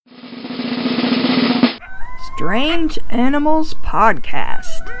Strange Animals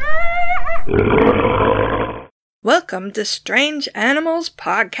Podcast. Welcome to Strange Animals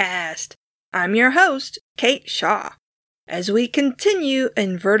Podcast. I'm your host, Kate Shaw. As we continue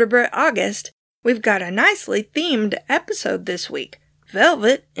Invertebrate August, we've got a nicely themed episode this week,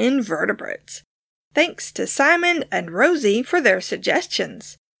 Velvet Invertebrates. Thanks to Simon and Rosie for their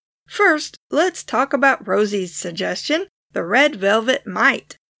suggestions. First, let's talk about Rosie's suggestion, the red velvet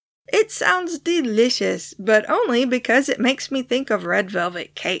mite. It sounds delicious, but only because it makes me think of red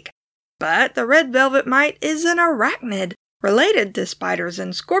velvet cake. But the red velvet mite is an arachnid, related to spiders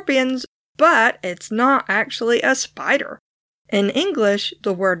and scorpions, but it's not actually a spider. In English,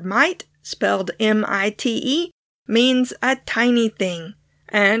 the word mite, spelled M-I-T-E, means a tiny thing,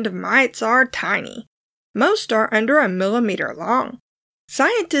 and mites are tiny. Most are under a millimeter long.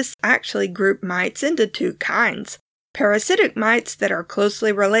 Scientists actually group mites into two kinds. Parasitic mites that are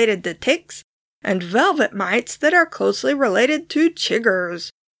closely related to ticks, and velvet mites that are closely related to chiggers.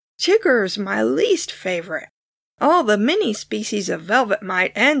 Chiggers, my least favorite. All the many species of velvet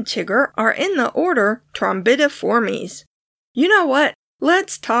mite and chigger are in the order Trombitiformes. You know what?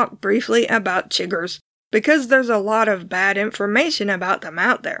 Let's talk briefly about chiggers, because there's a lot of bad information about them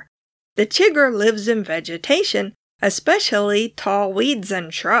out there. The chigger lives in vegetation, especially tall weeds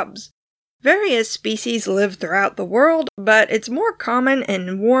and shrubs. Various species live throughout the world, but it's more common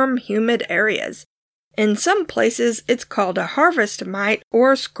in warm, humid areas. In some places, it's called a harvest mite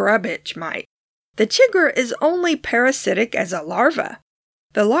or scrub itch mite. The chigger is only parasitic as a larva.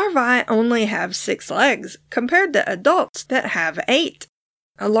 The larvae only have 6 legs, compared to adults that have 8.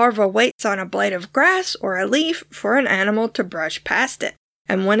 A larva waits on a blade of grass or a leaf for an animal to brush past it,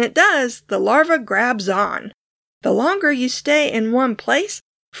 and when it does, the larva grabs on. The longer you stay in one place,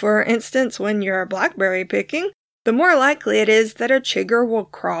 for instance, when you're blackberry picking, the more likely it is that a chigger will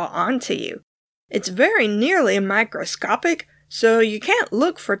crawl onto you. It's very nearly microscopic, so you can't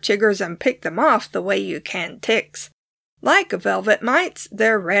look for chiggers and pick them off the way you can ticks. Like velvet mites,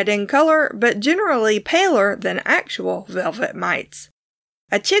 they're red in color, but generally paler than actual velvet mites.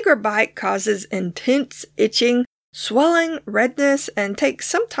 A chigger bite causes intense itching, swelling, redness, and takes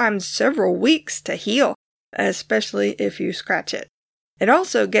sometimes several weeks to heal, especially if you scratch it. It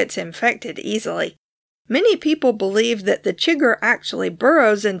also gets infected easily. Many people believe that the chigger actually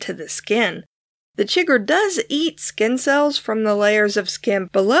burrows into the skin. The chigger does eat skin cells from the layers of skin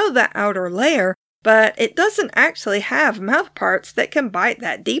below the outer layer, but it doesn't actually have mouth parts that can bite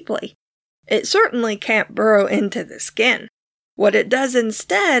that deeply. It certainly can't burrow into the skin. What it does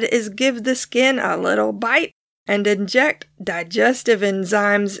instead is give the skin a little bite and inject digestive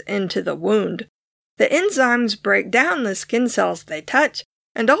enzymes into the wound. The enzymes break down the skin cells they touch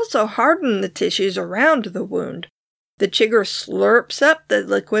and also harden the tissues around the wound. The chigger slurps up the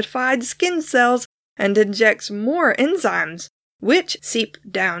liquefied skin cells and injects more enzymes, which seep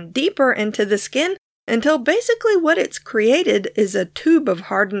down deeper into the skin until basically what it's created is a tube of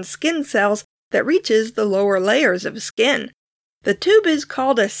hardened skin cells that reaches the lower layers of skin. The tube is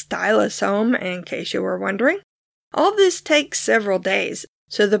called a stylosome, in case you were wondering. All this takes several days.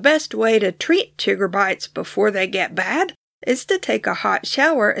 So the best way to treat chigger bites before they get bad is to take a hot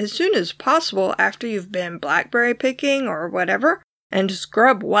shower as soon as possible after you've been blackberry picking or whatever, and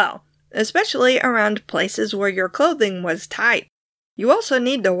scrub well, especially around places where your clothing was tight. You also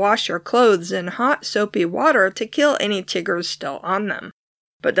need to wash your clothes in hot soapy water to kill any chiggers still on them.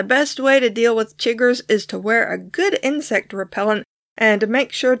 But the best way to deal with chiggers is to wear a good insect repellent and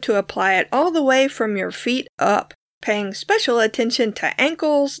make sure to apply it all the way from your feet up, paying special attention to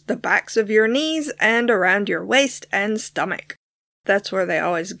ankles, the backs of your knees, and around your waist and stomach. That's where they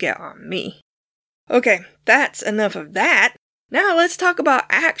always get on me. Okay, that's enough of that. Now let's talk about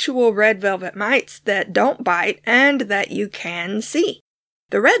actual red velvet mites that don't bite and that you can see.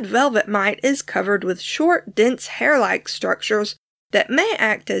 The red velvet mite is covered with short, dense hair-like structures that may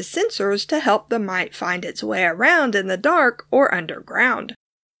act as sensors to help the mite find its way around in the dark or underground.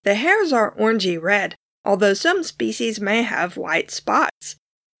 The hairs are orangey red, although some species may have white spots.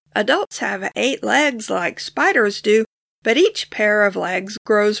 Adults have 8 legs like spiders do, but each pair of legs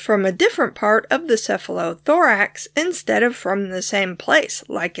grows from a different part of the cephalothorax instead of from the same place,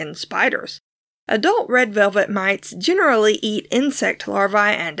 like in spiders. Adult red velvet mites generally eat insect larvae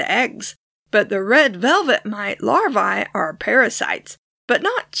and eggs, but the red velvet mite larvae are parasites, but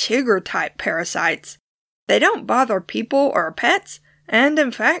not chigger-type parasites. They don't bother people or pets, and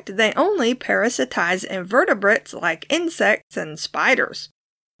in fact, they only parasitize invertebrates like insects and spiders.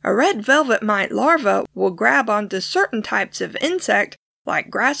 A red velvet mite larva will grab onto certain types of insect, like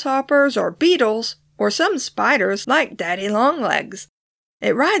grasshoppers or beetles, or some spiders like daddy longlegs.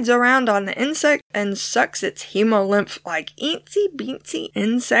 It rides around on the insect and sucks its hemolymph like eensy-beensy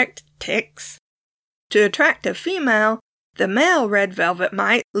insect ticks. To attract a female, the male red velvet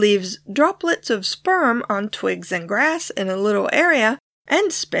mite leaves droplets of sperm on twigs and grass in a little area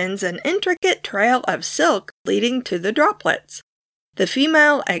and spins an intricate trail of silk leading to the droplets. The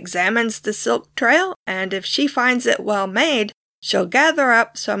female examines the silk trail, and if she finds it well made, she'll gather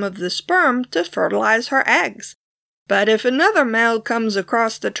up some of the sperm to fertilize her eggs. But if another male comes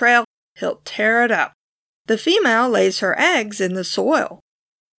across the trail, he'll tear it up. The female lays her eggs in the soil.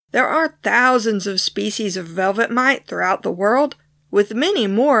 There are thousands of species of velvet mite throughout the world, with many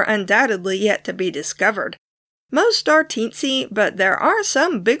more undoubtedly yet to be discovered. Most are teensy, but there are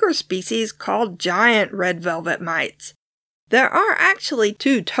some bigger species called giant red velvet mites. There are actually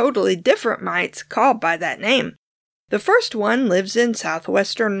 2 totally different mites called by that name. The first one lives in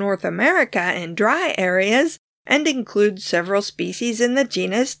southwestern North America in dry areas and includes several species in the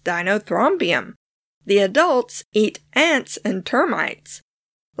genus Dinothrombium. The adults eat ants and termites.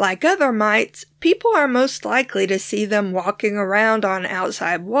 Like other mites, people are most likely to see them walking around on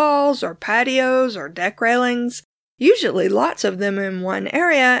outside walls or patios or deck railings, usually lots of them in one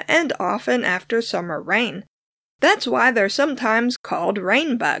area and often after summer rain. That's why they're sometimes called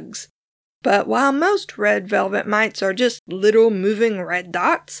rain bugs. But while most red velvet mites are just little moving red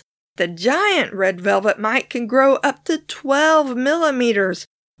dots, the giant red velvet mite can grow up to 12 millimeters,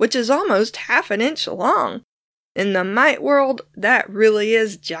 which is almost half an inch long. In the mite world, that really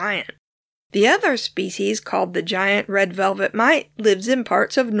is giant. The other species, called the giant red velvet mite, lives in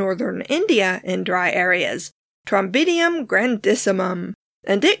parts of northern India in dry areas, Trombidium grandissimum,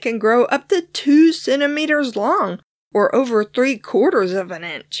 and it can grow up to 2 centimeters long, or over 3/4 of an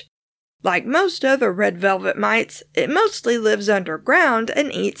inch. Like most other red velvet mites, it mostly lives underground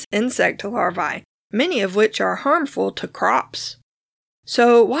and eats insect larvae, many of which are harmful to crops.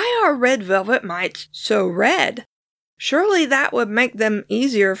 So why are red velvet mites so red? Surely that would make them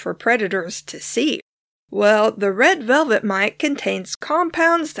easier for predators to see. Well, the red velvet mite contains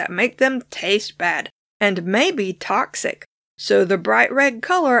compounds that make them taste bad and may be toxic, so the bright red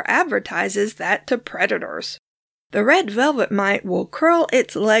color advertises that to predators. The red velvet mite will curl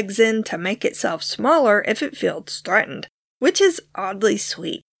its legs in to make itself smaller if it feels threatened, which is oddly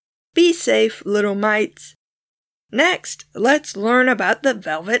sweet. Be safe, little mites. Next, let's learn about the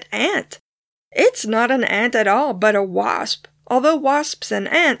velvet ant. It's not an ant at all, but a wasp, although wasps and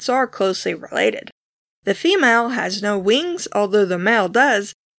ants are closely related. The female has no wings, although the male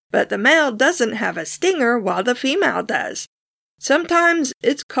does, but the male doesn't have a stinger while the female does. Sometimes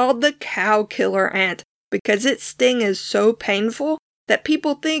it's called the cow killer ant, because its sting is so painful that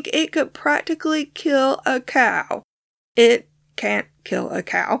people think it could practically kill a cow. It can't kill a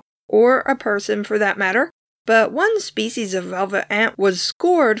cow, or a person for that matter, but one species of velvet ant was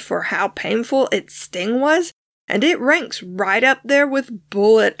scored for how painful its sting was, and it ranks right up there with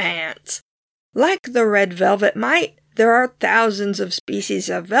bullet ants. Like the red velvet mite, there are thousands of species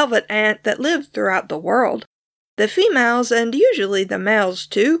of velvet ant that live throughout the world. The females, and usually the males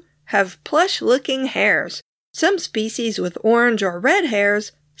too, have plush-looking hairs, some species with orange or red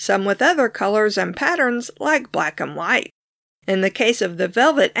hairs, some with other colors and patterns like black and white. In the case of the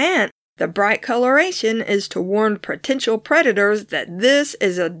velvet ant, the bright coloration is to warn potential predators that this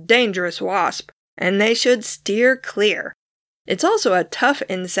is a dangerous wasp, and they should steer clear. It's also a tough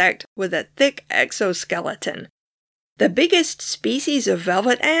insect with a thick exoskeleton. The biggest species of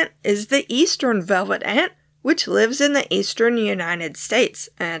velvet ant is the eastern velvet ant, which lives in the eastern United States,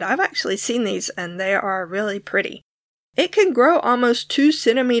 and I've actually seen these and they are really pretty. It can grow almost 2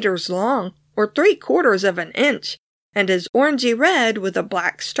 centimeters long, or 3/4 of an inch, and is orangey red with a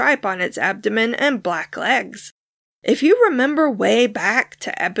black stripe on its abdomen and black legs. If you remember way back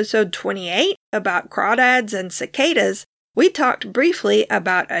to episode 28 about crawdads and cicadas, we talked briefly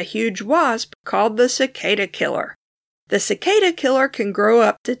about a huge wasp called the cicada killer. The cicada killer can grow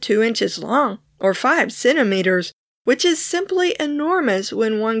up to 2 inches long, or 5 centimeters, which is simply enormous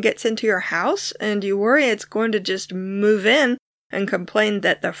when one gets into your house and you worry it's going to just move in and complain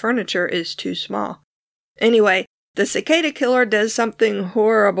that the furniture is too small. Anyway, the cicada killer does something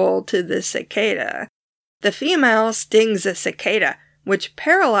horrible to the cicada. The female stings a cicada, which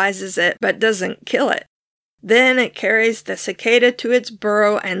paralyzes it but doesn't kill it. Then it carries the cicada to its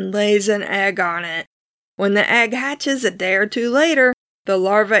burrow and lays an egg on it. When the egg hatches a day or 2 later, the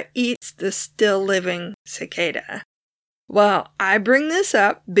larva eats the still-living cicada. Well, I bring this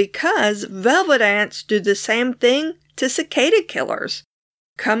up because velvet ants do the same thing to cicada killers.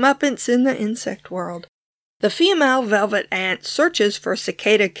 Comeuppance in the insect world. The female velvet ant searches for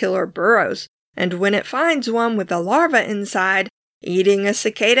cicada killer burrows, and when it finds one with a larva inside, Eating a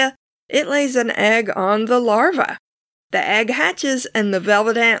cicada, it lays an egg on the larva. The egg hatches and the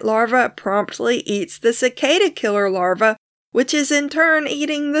velvet ant larva promptly eats the cicada killer larva, which is in turn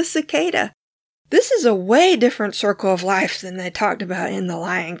eating the cicada. This is a way different circle of life than they talked about in The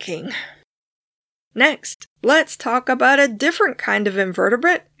Lion King. Next, let's talk about a different kind of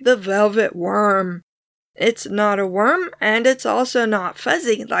invertebrate, the velvet worm. It's not a worm, and it's also not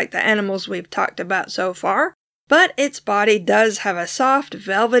fuzzy like the animals we've talked about so far, but its body does have a soft,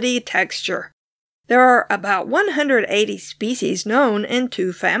 velvety texture. There are about 180 species known in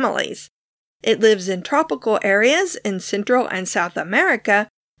 2 families. It lives in tropical areas in Central and South America,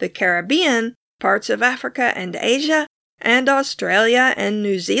 the Caribbean, parts of Africa and Asia, and Australia and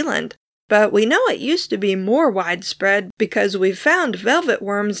New Zealand. But we know it used to be more widespread because we've found velvet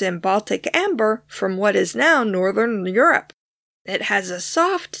worms in Baltic amber from what is now northern Europe. It has a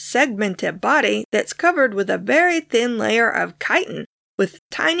soft, segmented body that's covered with a very thin layer of chitin with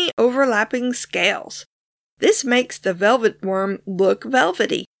tiny overlapping scales. This makes the velvet worm look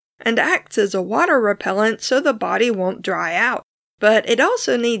velvety and acts as a water repellent so the body won't dry out. But it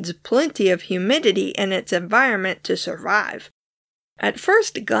also needs plenty of humidity in its environment to survive. At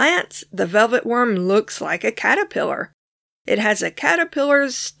first glance, the velvet worm looks like a caterpillar. It has a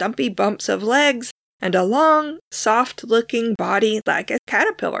caterpillar's stumpy bumps of legs and a long, soft-looking body like a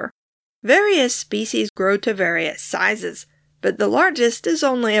caterpillar. Various species grow to various sizes, but the largest is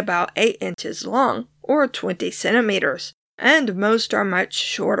only about 8 inches long, or 20 centimeters, and most are much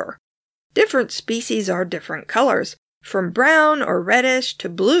shorter. Different species are different colors, from brown or reddish to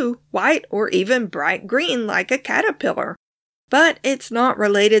blue, white, or even bright green like a caterpillar. But it's not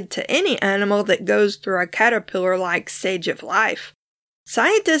related to any animal that goes through a caterpillar-like stage of life.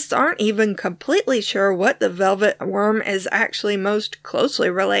 Scientists aren't even completely sure what the velvet worm is actually most closely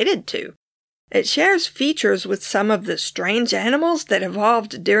related to. It shares features with some of the strange animals that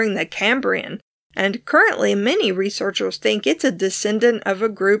evolved during the Cambrian, and currently many researchers think it's a descendant of a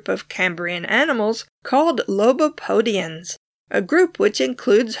group of Cambrian animals called Lobopodians, a group which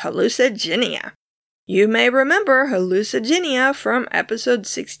includes Hallucigenia. You may remember Hallucigenia from episode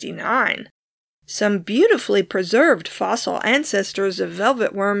 69. Some beautifully preserved fossil ancestors of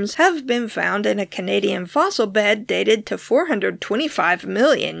velvet worms have been found in a Canadian fossil bed dated to 425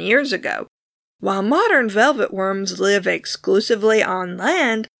 million years ago. While modern velvet worms live exclusively on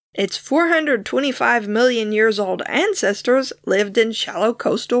land, its 425 million years old ancestors lived in shallow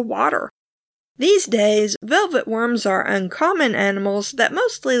coastal water. These days, velvet worms are uncommon animals that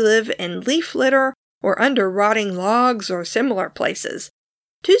mostly live in leaf litter or under rotting logs or similar places.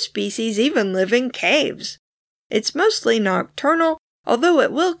 2 species even live in caves. It's mostly nocturnal, although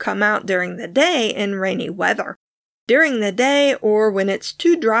it will come out during the day in rainy weather. During the day, or when it's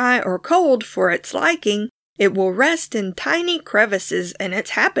too dry or cold for its liking, it will rest in tiny crevices in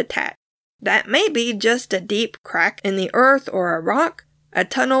its habitat. That may be just a deep crack in the earth or a rock, a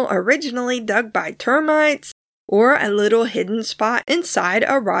tunnel originally dug by termites, or a little hidden spot inside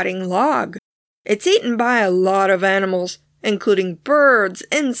a rotting log. It's eaten by a lot of animals, including birds,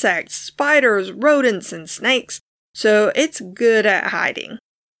 insects, spiders, rodents, and snakes, so it's good at hiding.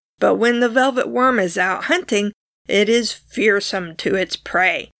 But when the velvet worm is out hunting, it is fearsome to its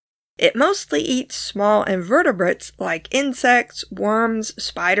prey. It mostly eats small invertebrates like insects, worms,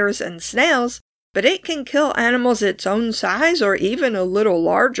 spiders, and snails, but it can kill animals its own size or even a little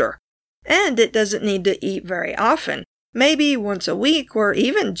larger. And it doesn't need to eat very often, maybe once a week or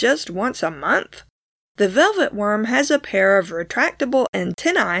even just once a month. The velvet worm has a pair of retractable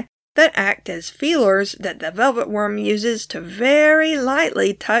antennae that act as feelers that the velvet worm uses to very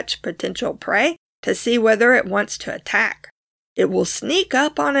lightly touch potential prey to see whether it wants to attack. It will sneak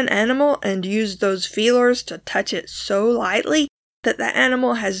up on an animal and use those feelers to touch it so lightly that the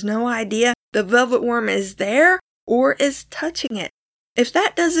animal has no idea the velvet worm is there or is touching it. If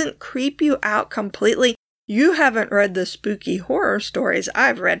that doesn't creep you out completely, you haven't read the spooky horror stories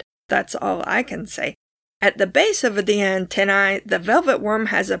I've read. That's all I can say. At the base of the antennae, the velvet worm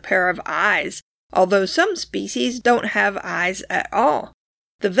has a pair of eyes, although some species don't have eyes at all.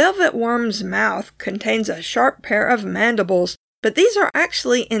 The velvet worm's mouth contains a sharp pair of mandibles, but these are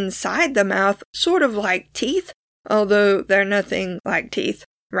actually inside the mouth, sort of like teeth, although they're nothing like teeth,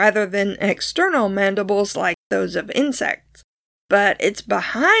 rather than external mandibles like those of insects. But it's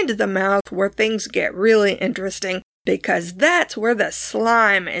behind the mouth where things get really interesting, because that's where the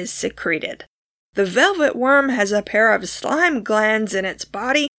slime is secreted. The velvet worm has a pair of slime glands in its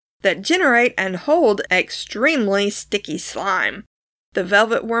body that generate and hold extremely sticky slime. The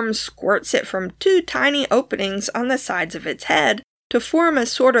velvet worm squirts it from 2 tiny openings on the sides of its head to form a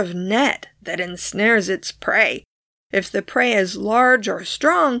sort of net that ensnares its prey. If the prey is large or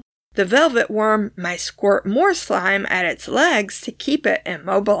strong, the velvet worm may squirt more slime at its legs to keep it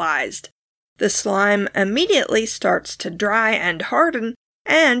immobilized. The slime immediately starts to dry and harden,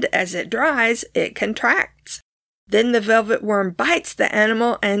 and as it dries, it contracts. Then the velvet worm bites the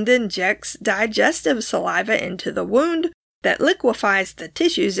animal and injects digestive saliva into the wound that liquefies the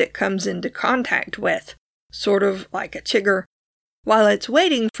tissues it comes into contact with, sort of like a chigger. While it's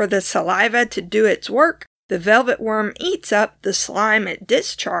waiting for the saliva to do its work, the velvet worm eats up the slime it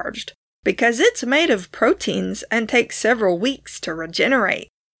discharged, because it's made of proteins and takes several weeks to regenerate.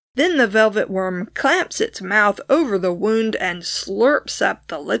 Then the velvet worm clamps its mouth over the wound and slurps up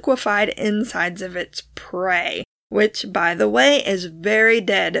the liquefied insides of its prey, which, by the way, is very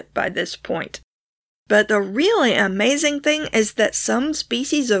dead by this point. But the really amazing thing is that some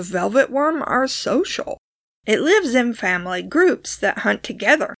species of velvet worm are social. It lives in family groups that hunt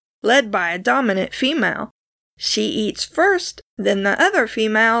together, led by a dominant female. She eats first, then the other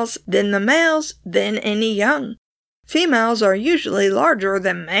females, then the males, then any young. Females are usually larger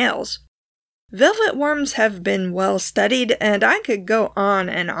than males. Velvet worms have been well studied, and I could go on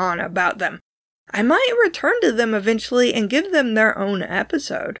and on about them. I might return to them eventually and give them their own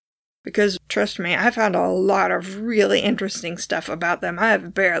episode. Because, trust me, I found a lot of really interesting stuff about them. I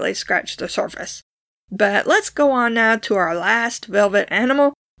have barely scratched the surface. But let's go on now to our last velvet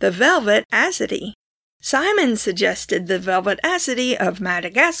animal, the velvet ascidy. Simon suggested the velvet ascidy of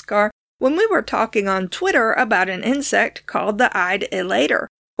Madagascar when we were talking on Twitter about an insect called the eyed elater,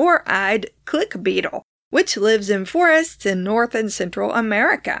 or eyed click beetle, which lives in forests in North and Central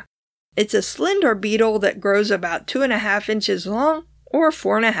America. It's a slender beetle that grows about 2.5 inches long, or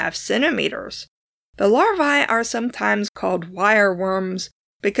 4.5 centimeters. The larvae are sometimes called wireworms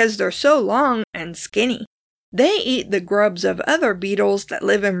because they're so long and skinny. They eat the grubs of other beetles that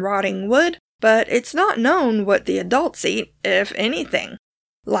live in rotting wood, but it's not known what the adults eat, if anything.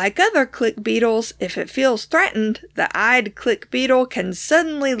 Like other click beetles, if it feels threatened, the eyed click beetle can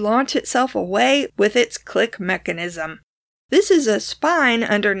suddenly launch itself away with its click mechanism. This is a spine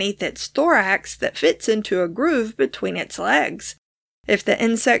underneath its thorax that fits into a groove between its legs. If the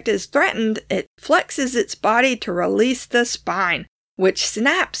insect is threatened, it flexes its body to release the spine, which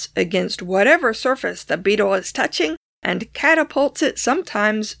snaps against whatever surface the beetle is touching and catapults it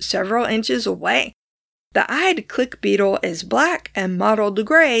sometimes several inches away. The eyed click beetle is black and mottled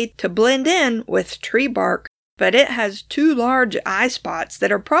gray to blend in with tree bark, but it has 2 large eye spots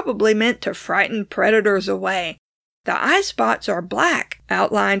that are probably meant to frighten predators away. The eye spots are black,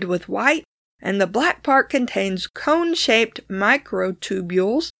 outlined with white, and the black part contains cone-shaped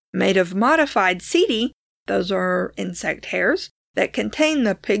microtubules made of modified setae, those are insect hairs, that contain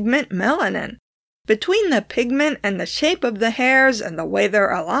the pigment melanin. Between the pigment and the shape of the hairs and the way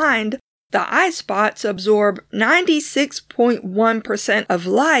they're aligned, the eye spots absorb 96.1% of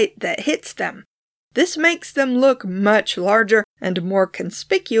light that hits them. This makes them look much larger and more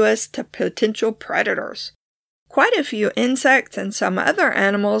conspicuous to potential predators. Quite a few insects and some other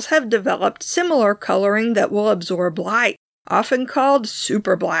animals have developed similar coloring that will absorb light, often called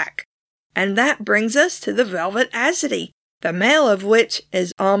super black. And that brings us to the velvet ascidy, the male of which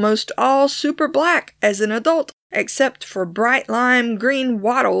is almost all super black as an adult, except for bright lime green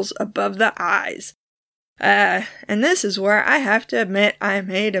wattles above the eyes. And this is where I have to admit I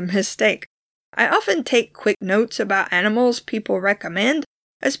made a mistake. I often take quick notes about animals people recommend,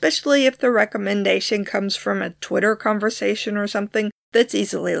 especially if the recommendation comes from a Twitter conversation or something that's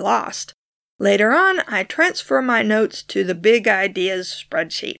easily lost. Later on, I transfer my notes to the Big Ideas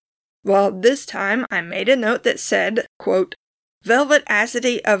spreadsheet. Well, this time I made a note that said, quote, Velvet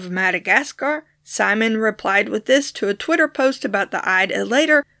ascidy of Madagascar. Simon replied with this to a Twitter post about the eyed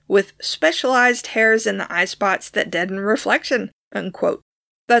elater with specialized hairs in the eye spots that deaden reflection, unquote.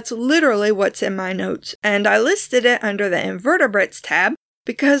 That's literally what's in my notes, and I listed it under the Invertebrates tab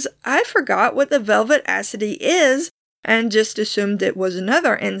because I forgot what the velvet ascidy is and just assumed it was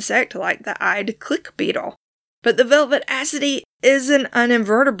another insect like the eyed click beetle. But the velvet ascidy is an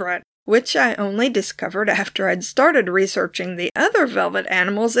uninvertebrate, which I only discovered after I'd started researching the other velvet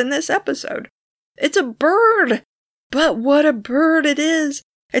animals in this episode. It's a bird! But what a bird it is!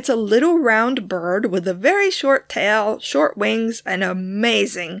 It's a little round bird with a very short tail, short wings, and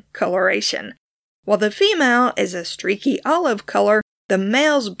amazing coloration. While the female is a streaky olive color, the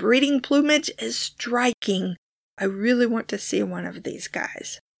male's breeding plumage is striking. I really want to see one of these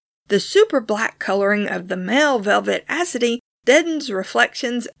guys. The super black coloring of the male velvet ascidy deadens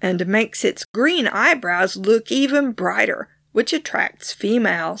reflections and makes its green eyebrows look even brighter, which attracts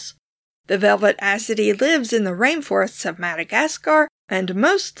females. The velvet ascidy lives in the rainforests of Madagascar and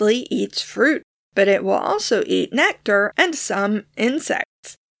mostly eats fruit. but it will also eat nectar and some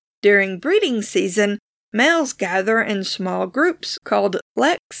insects. During breeding season, males gather in small groups called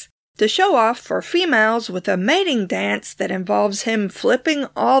leks to show off for females with a mating dance that involves him flipping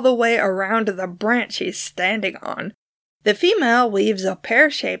all the way around the branch he's standing on. The female weaves a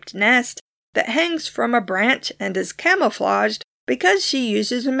pear-shaped nest that hangs from a branch and is camouflaged because she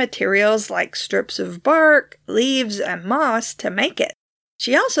uses materials like strips of bark, leaves, and moss to make it.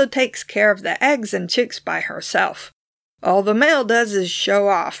 She also takes care of the eggs and chicks by herself. All the male does is show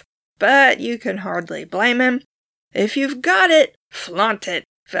off, but you can hardly blame him. If you've got it, flaunt it,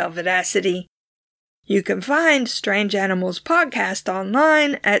 Velvetacity. You can find Strange Animals Podcast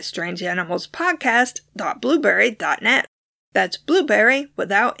online at strangeanimalspodcast.blueberry.net. That's blueberry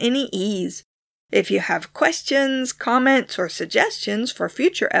without any E's. If you have questions, comments, or suggestions for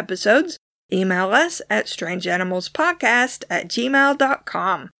future episodes, email us at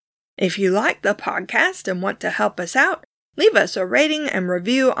strangeanimalspodcast@gmail.com. If you like the podcast and want to help us out, leave us a rating and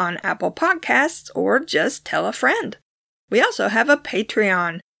review on Apple Podcasts or just tell a friend. We also have a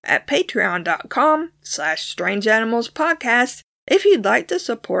Patreon at patreon.com/strangeanimalspodcast if you'd like to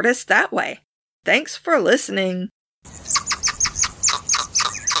support us that way. Thanks for listening.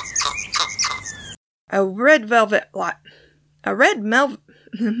 A red